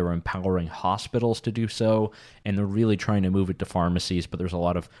way. They're empowering hospitals to do so, and they're really trying to move it to pharmacies, but there's a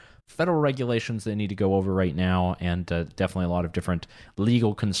lot of federal regulations they need to go over right now, and definitely a lot of different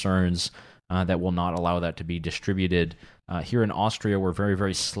legal concerns that will not allow that to be distributed. Here in Austria, we're very,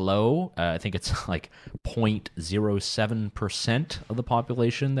 very slow. I think it's like 0.07% of the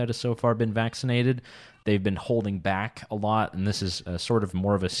population that has so far been vaccinated. They've been holding back a lot, and this is sort of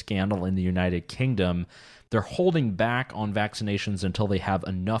more of a scandal in the United Kingdom. They're holding back on vaccinations until they have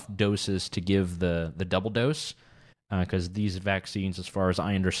enough doses to give the double dose, because these vaccines, as far as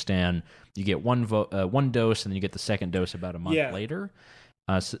I understand, you get one dose, and then you get the second dose about a month later.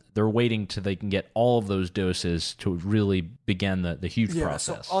 So they're waiting till they can get all of those doses to really begin the huge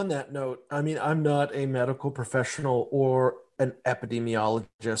process. So on that note, I mean, I'm not a medical professional or an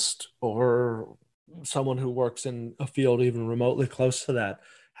epidemiologist or someone who works in a field even remotely close to that.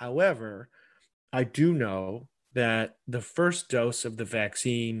 However, I do know that the first dose of the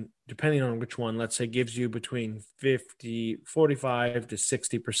vaccine, depending on which one, let's say, gives you between 45 to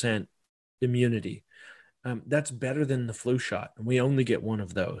 60% immunity. That's better than the flu shot, and we only get one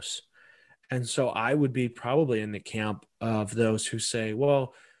of those. And so I would be probably in the camp of those who say,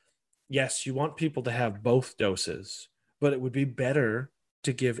 well, yes, you want people to have both doses, but it would be better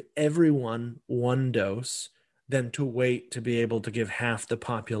to give everyone one dose than to wait to be able to give half the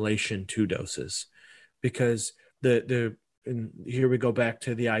population 2 doses. Because and here we go back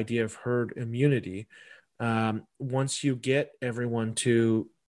to the idea of herd immunity. Once you get everyone to,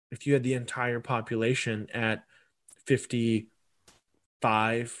 if you had the entire population at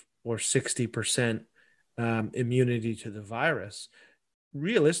 55 or 60% immunity to the virus,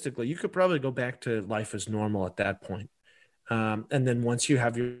 realistically, you could probably go back to life as normal at that point. And then once you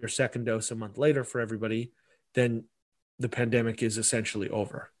have your second dose a month later for everybody, then the pandemic is essentially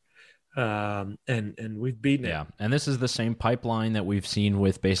over. And we've beaten it. Yeah, and this is the same pipeline that we've seen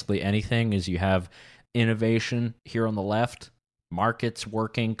with basically anything, is you have innovation here on the left, markets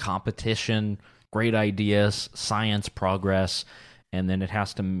working, competition, great ideas, science progress, and then it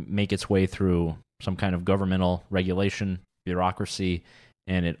has to make its way through some kind of governmental regulation, bureaucracy,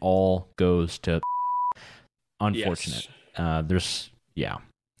 and it all goes to unfortunate.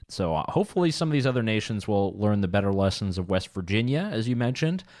 So hopefully some of these other nations will learn the better lessons of West Virginia, as you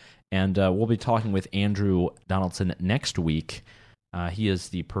mentioned, and we'll be talking with Andrew Donaldson next week. He is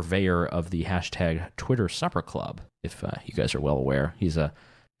the purveyor of the hashtag Twitter Supper Club, if you guys are well aware. He's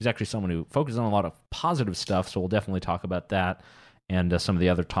actually someone who focuses on a lot of positive stuff, so we'll definitely talk about that and some of the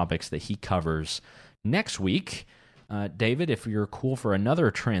other topics that he covers next week. David, if you're cool for another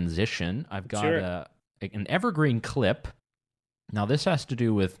transition, I've got an evergreen clip. Now, this has to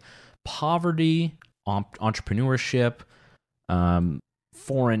do with poverty, entrepreneurship,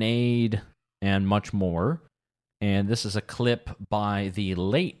 foreign aid, and much more. And this is a clip by the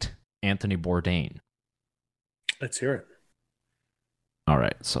late Anthony Bourdain. Let's hear it. All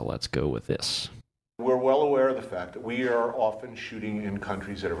right, so let's go with this. We're well aware of the fact that we are often shooting in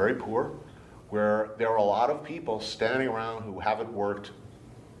countries that are very poor, where there are a lot of people standing around who haven't worked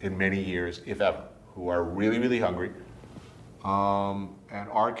in many years, if ever, who are really, really hungry. And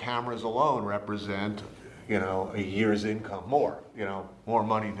our cameras alone represent, a year's income, more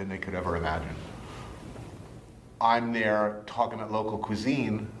money than they could ever imagine. I'm there talking about local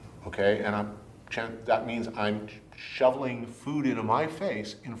cuisine, okay, and that means I'm shoveling food into my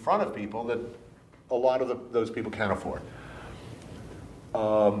face in front of people that a lot of those people can't afford.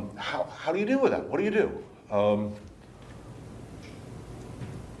 How do you deal with that? What do you do?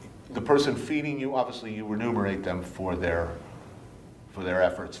 The person feeding you, obviously you remunerate them for their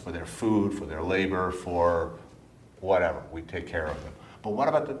efforts, for their food, for their labor, for whatever. We take care of them. But what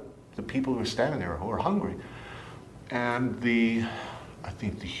about the people who are standing there who are hungry? And I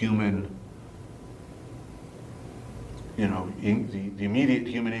think the human, the immediate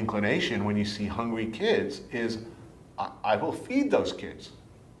human inclination when you see hungry kids is, I will feed those kids.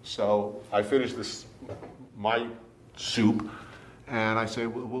 So I finish my soup, and I say,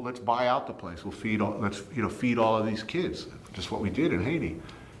 well, let's buy out the place. We'll feed all of these kids. Just what we did in Haiti.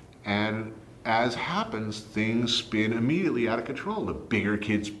 And as happens, things spin immediately out of control. The bigger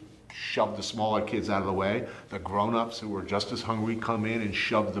kids shove the smaller kids out of the way. The grown-ups who are just as hungry come in and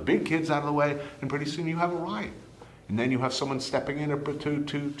shove the big kids out of the way, and pretty soon you have a riot. And then you have someone stepping in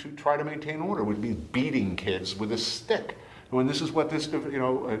to try to maintain order, which means beating kids with a stick. When this is what this,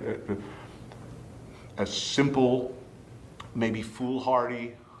 a simple, maybe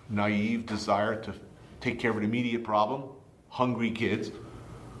foolhardy, naive desire to take care of an immediate problem, hungry kids,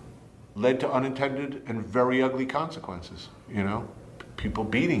 led to unintended and very ugly consequences, people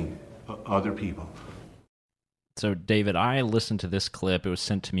beating other people. So, David, I listened to this clip. It was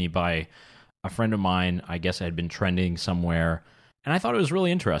sent to me by a friend of mine. I guess it had been trending somewhere. And I thought it was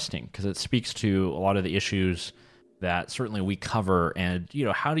really interesting because it speaks to a lot of the issues that certainly we cover. And,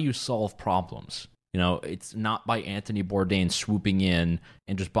 how do you solve problems? It's not by Anthony Bourdain swooping in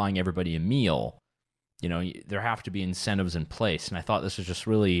and just buying everybody a meal. There have to be incentives in place. And I thought this was just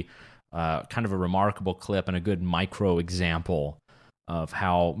really kind of a remarkable clip and a good micro example of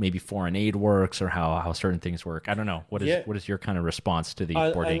how maybe foreign aid works or how certain things work. I don't know. What is your kind of response to the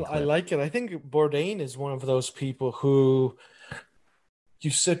Bourdain clip? I like it. I think Bourdain is one of those people who you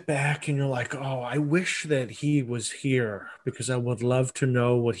sit back and you're like, oh, I wish that he was here because I would love to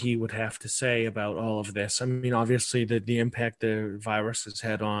know what he would have to say about all of this. I mean, obviously the impact the virus has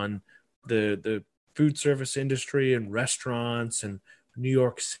had on the food service industry and restaurants and New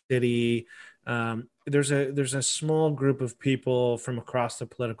York City. There's a small group of people from across the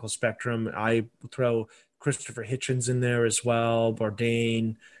political spectrum. I throw Christopher Hitchens in there as well,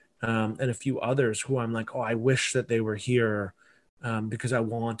 Bourdain, and a few others who I'm like, oh, I wish that they were here because I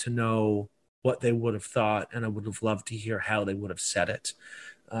want to know what they would have thought, and I would have loved to hear how they would have said it.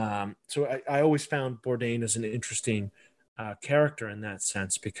 So I always found Bourdain as an interesting character in that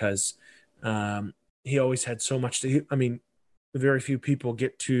sense because he always had so much to. I mean, very few people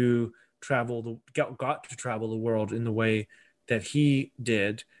got to travel the world in the way that he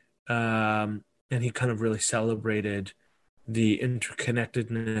did, and he kind of really celebrated the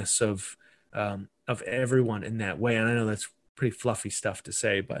interconnectedness of everyone in that way. And I know that's pretty fluffy stuff to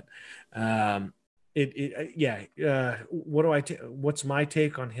say, but what's my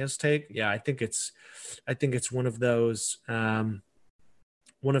take on his take? Yeah, I think it's one of those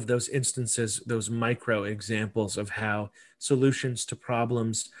instances, those micro examples of how solutions to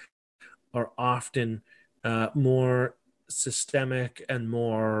problems are often more systemic and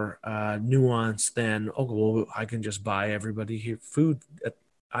more nuanced than, I can just buy everybody here food.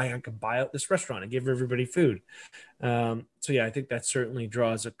 I can buy out this restaurant and give everybody food. So yeah, I think that certainly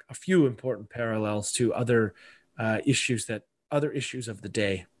draws a few important parallels to other issues of the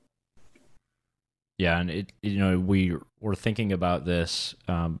day. Yeah, and we were thinking about this,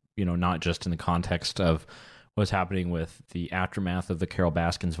 not just in the context of what's happening with the aftermath of the Carol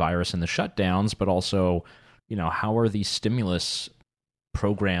Baskins virus and the shutdowns, but also, how are these stimulus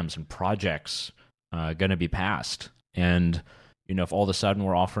programs and projects going to be passed? And, if all of a sudden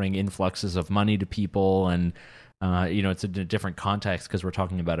we're offering influxes of money to people and, it's in a different context because we're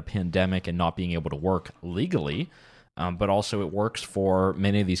talking about a pandemic and not being able to work legally, but also it works for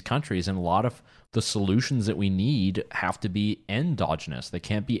many of these countries. And a lot of the solutions that we need have to be endogenous. They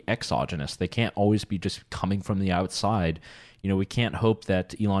can't be exogenous. They can't always be just coming from the outside. We can't hope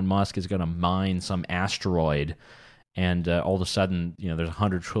that Elon Musk is going to mine some asteroid and all of a sudden, there's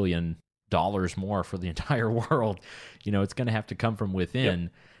 $100 trillion more for the entire world. It's going to have to come from within.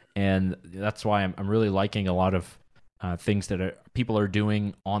 Yep. And that's why I'm really liking a lot of things that people are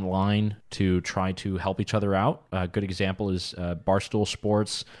doing online to try to help each other out. A good example is Barstool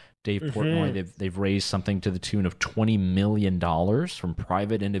Sports. Dave Portnoy, they've raised something to the tune of $20 million from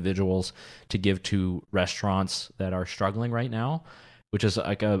private individuals to give to restaurants that are struggling right now, which is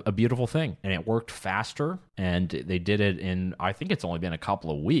like a beautiful thing. And it worked faster, and they did it in, I think it's only been a couple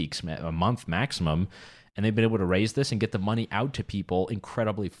of weeks, a month maximum, and they've been able to raise this and get the money out to people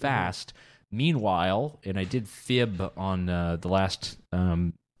incredibly fast. Meanwhile, and I did fib on the last,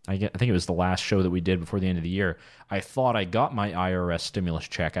 I think it was the last show that we did before the end of the year. I thought I got my IRS stimulus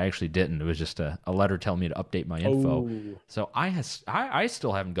check. I actually didn't. It was just a letter telling me to update my info. So I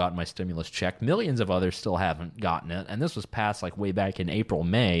still haven't gotten my stimulus check. Millions of others still haven't gotten it. And this was passed like way back in April,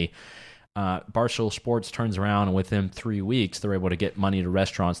 May. Barstool Sports turns around, and within 3 weeks, they're able to get money to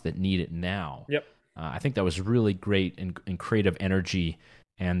restaurants that need it now. Yep. I think that was really great and creative energy.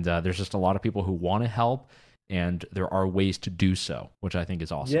 And there's just a lot of people who want to help, and there are ways to do so, which I think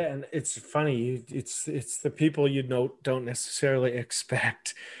is awesome. Yeah, and it's funny. It's the people you don't necessarily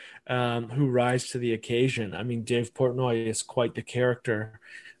expect who rise to the occasion. I mean, Dave Portnoy is quite the character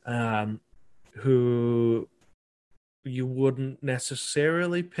who you wouldn't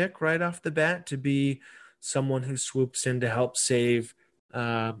necessarily pick right off the bat to be someone who swoops in to help save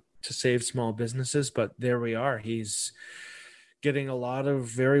small businesses. But there we are. He's getting a lot of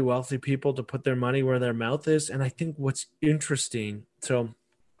very wealthy people to put their money where their mouth is. And I think what's interesting, so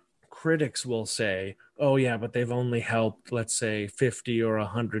critics will say, oh yeah, but they've only helped, let's say, 50 or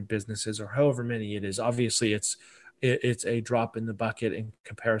 100 businesses or however many it is. Obviously it's a drop in the bucket in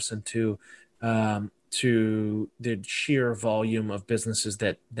comparison to the sheer volume of businesses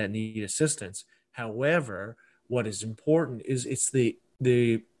that need assistance. However, what is important is it's the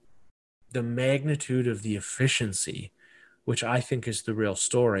magnitude of the efficiency, which I think is the real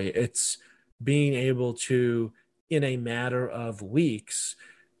story. It's being able to, in a matter of weeks,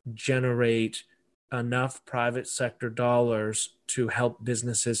 generate enough private sector dollars to help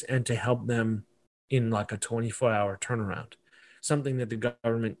businesses and to help them in like a 24-hour turnaround, something that the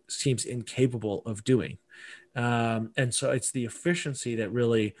government seems incapable of doing. And so it's the efficiency that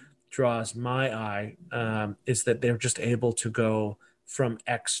really draws my eye, is that they're just able to go from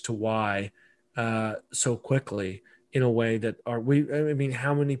X to Y so quickly in a way that I mean,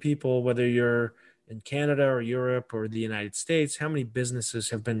 how many people, whether you're in Canada or Europe or the United States, how many businesses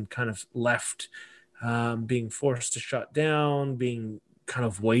have been kind of left being forced to shut down, being kind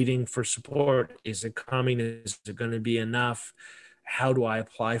of waiting for support? Is it coming? Is it going to be enough? How do I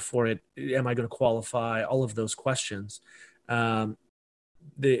apply for it? Am I going to qualify? All of those questions. The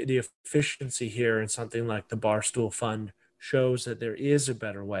efficiency here in something like the Barstool Fund shows that there is a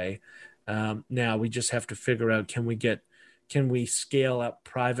better way. Now we just have to figure out, can we scale up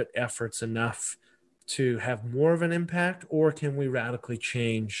private efforts enough to have more of an impact, or can we radically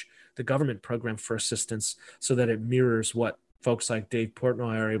change the government program for assistance so that it mirrors what folks like Dave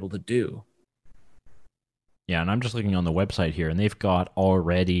Portnoy are able to do? Yeah, and I'm just looking on the website here, and they've got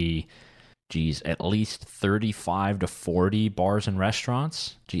already, at least 35 to 40 bars and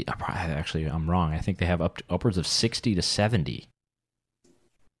restaurants. Actually, I'm wrong. I think they have upwards of 60 to 70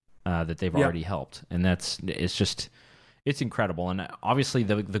 that they've already helped. And it's incredible. And obviously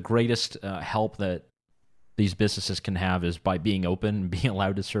the greatest help that these businesses can have is by being open and being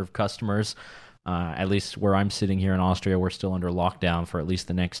allowed to serve customers. At least where I'm sitting here in Austria, we're still under lockdown for at least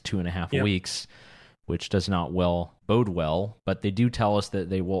the next 2.5 weeks, which does not bode well. But they do tell us that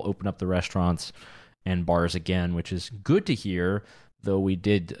they will open up the restaurants and bars again, which is good to hear, though we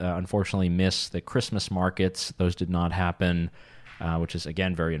did unfortunately miss the Christmas markets. Those did not happen, which is,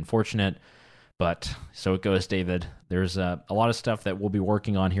 again, very unfortunate. But so it goes, David. There's a lot of stuff that we'll be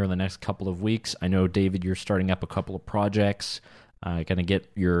working on here in the next couple of weeks. I know, David, you're starting up a couple of projects. Going to get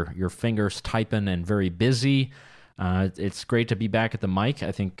your fingers typing and very busy. It's great to be back at the mic.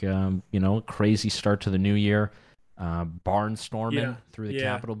 I think, crazy start to the new year. Barnstorming through the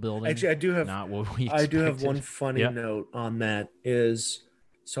Capitol building. Actually, I do have one funny Yep. note on that is,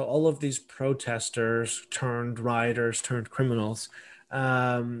 so all of these protesters turned rioters turned criminals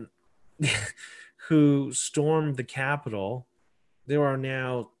who stormed the Capitol, there are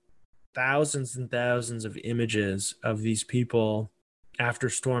now thousands and thousands of images of these people after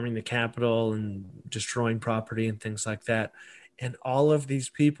storming the Capitol and destroying property and things like that. And all of these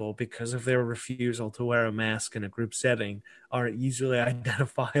people, because of their refusal to wear a mask in a group setting, are easily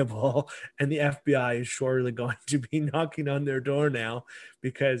identifiable. And the FBI is surely going to be knocking on their door now,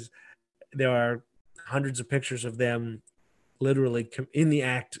 because there are hundreds of pictures of them literally in the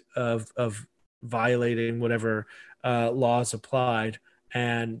act of violating whatever laws applied.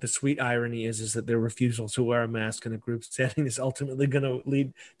 And the sweet irony is that their refusal to wear a mask in a group setting is ultimately going to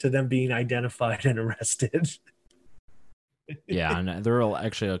lead to them being identified and arrested. Yeah, and there are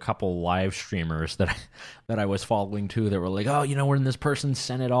actually a couple live streamers that I was following too that were like, oh, we're in this person's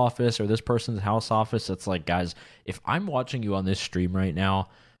Senate office or this person's House office. It's like, guys, if I'm watching you on this stream right now,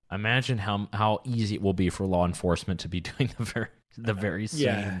 imagine how easy it will be for law enforcement to be doing the very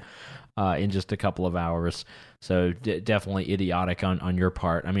same in just a couple of hours. So definitely idiotic on your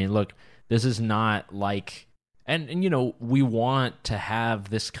part. I mean, look, this is not like, and we want to have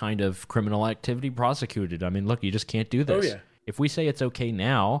this kind of criminal activity prosecuted. I mean, look, you just can't do this. Oh, yeah. If we say it's okay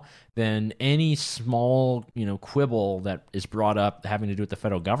now, then any small, quibble that is brought up having to do with the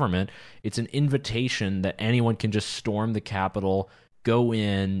federal government, it's an invitation that anyone can just storm the Capitol, go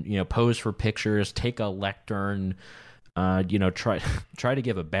in, pose for pictures, take a lectern, try to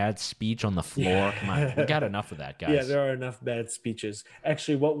give a bad speech on the floor. Yeah. Come on, we got enough of that, guys. Yeah, there are enough bad speeches.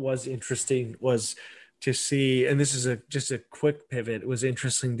 Actually, what was interesting was to see, and this is just a quick pivot, it was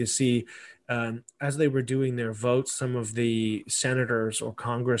interesting to see as they were doing their votes, some of the senators or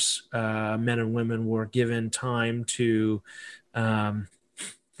Congress men and women were given time to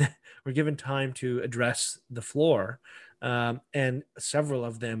were given time to address the floor. And several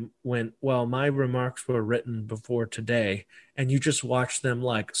of them went, well, my remarks were written before today. And you just watch them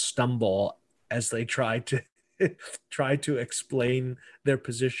like stumble as they tried to explain their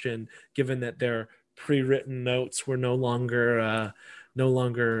position, given that their pre-written notes were no longer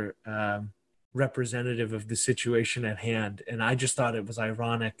representative of the situation at hand. And I just thought it was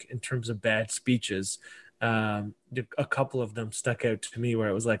ironic in terms of bad speeches. A couple of them stuck out to me where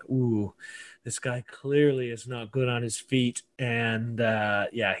it was like, ooh, this guy clearly is not good on his feet. And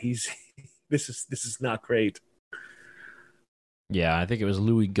this is not great. Yeah, I think it was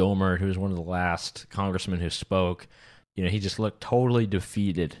Louis Gohmert, who was one of the last congressmen who spoke. You know, he just looked totally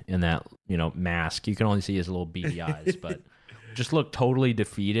defeated in that, mask. You can only see his little beady eyes, but just looked totally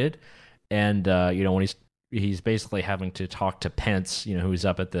defeated. And, when he's basically having to talk to Pence, who's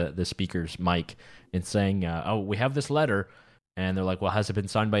up at the speaker's mic and saying, we have this letter. And they're like, well, has it been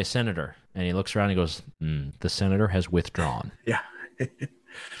signed by a senator? And he looks around and goes, the senator has withdrawn. Yeah.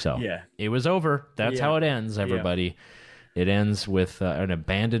 So it was over. That's how it ends, everybody. Yeah. It ends with an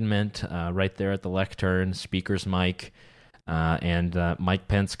abandonment right there at the lectern, speaker's mic, and Mike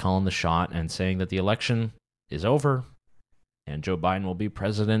Pence calling the shot and saying that the election is over and Joe Biden will be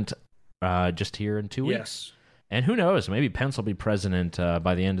president just here in 2 weeks. Yes. And who knows? Maybe Pence will be president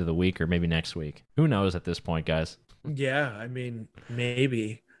by the end of the week or maybe next week. Who knows at this point, guys? Yeah, I mean,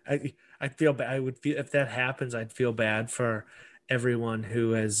 maybe. I feel bad. I would feel if that happens. I'd feel bad for everyone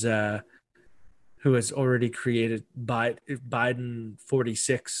who has already created Biden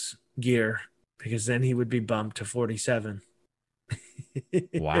 46 gear, because then he would be bumped to 47.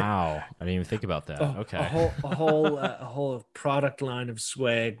 Wow, I didn't even think about that. Okay, a whole product line of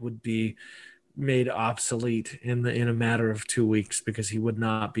swag would be made obsolete in a matter of 2 weeks, because he would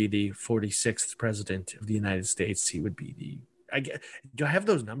not be the 46th president of the United States. He would be do I have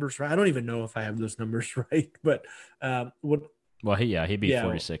those numbers right? I don't even know if I have those numbers right, but Well, he'd be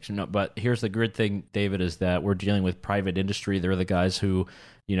 46. No, but here's the good thing, David, is that we're dealing with private industry. They're the guys who,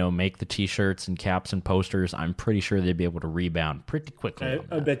 make the T-shirts and caps and posters. I'm pretty sure they'd be able to rebound pretty quickly.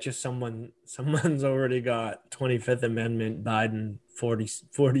 I bet you someone's already got 25th Amendment Biden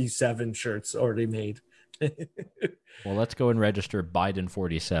 47 shirts already made. Well, let's go and register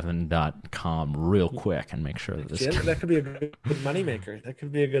Biden47.com real quick and make sure that this... That could be a good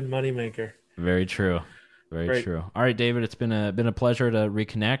moneymaker. Very true. Very true. All right, David, it's been a pleasure to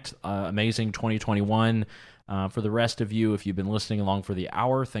reconnect. Amazing 2021. For the rest of you, if you've been listening along for the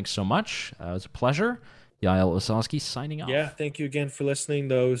hour, thanks so much. It was a pleasure. Yael Osowski signing off. Yeah, thank you again for listening,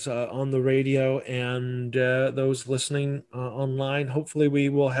 those on the radio and those listening online. Hopefully we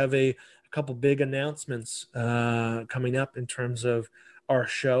will have a couple big announcements coming up in terms of our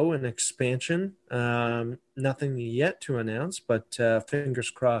show and expansion. Nothing yet to announce, but fingers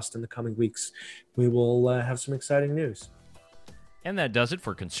crossed in the coming weeks we will have some exciting news. And that does it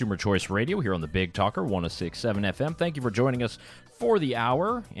for Consumer Choice Radio here on the Big Talker 106.7 FM. Thank you for joining us for the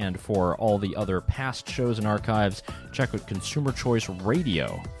hour, and for all the other past shows and archives, check out Consumer Choice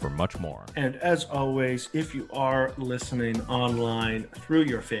Radio for much more. And as always, if you are listening online through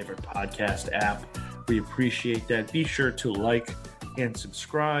your favorite podcast app, we appreciate that. Be sure to like and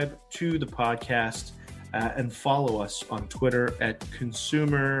subscribe to the podcast and follow us on Twitter at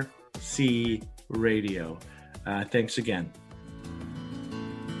Consumer C Radio. Thanks again.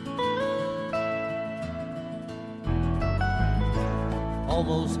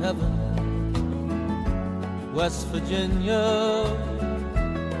 Almost heaven, West Virginia,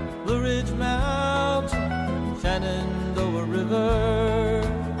 Blue Ridge Mountain, Shenandoah River.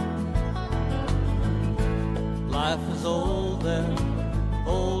 Life is old there,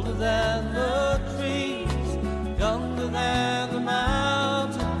 older than the trees, younger than the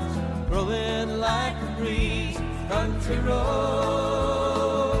mountains, growing like a breeze. Country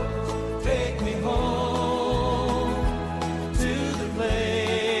roads, take me home to the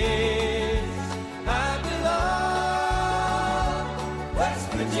place I belong. West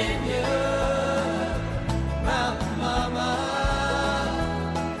Virginia, Mountain Mama,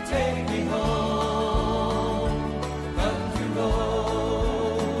 take me home. Country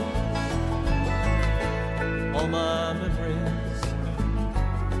roads, all my memories,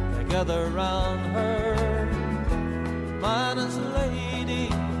 they gather round her. Minus a lady,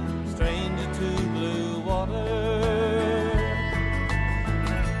 stranger to blue water.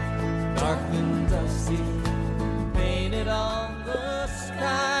 Dark and dusty, painted on the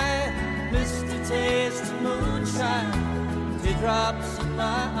sky. Misty taste of moonshine, teardrops in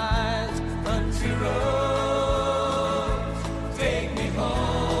my eyes. Country road.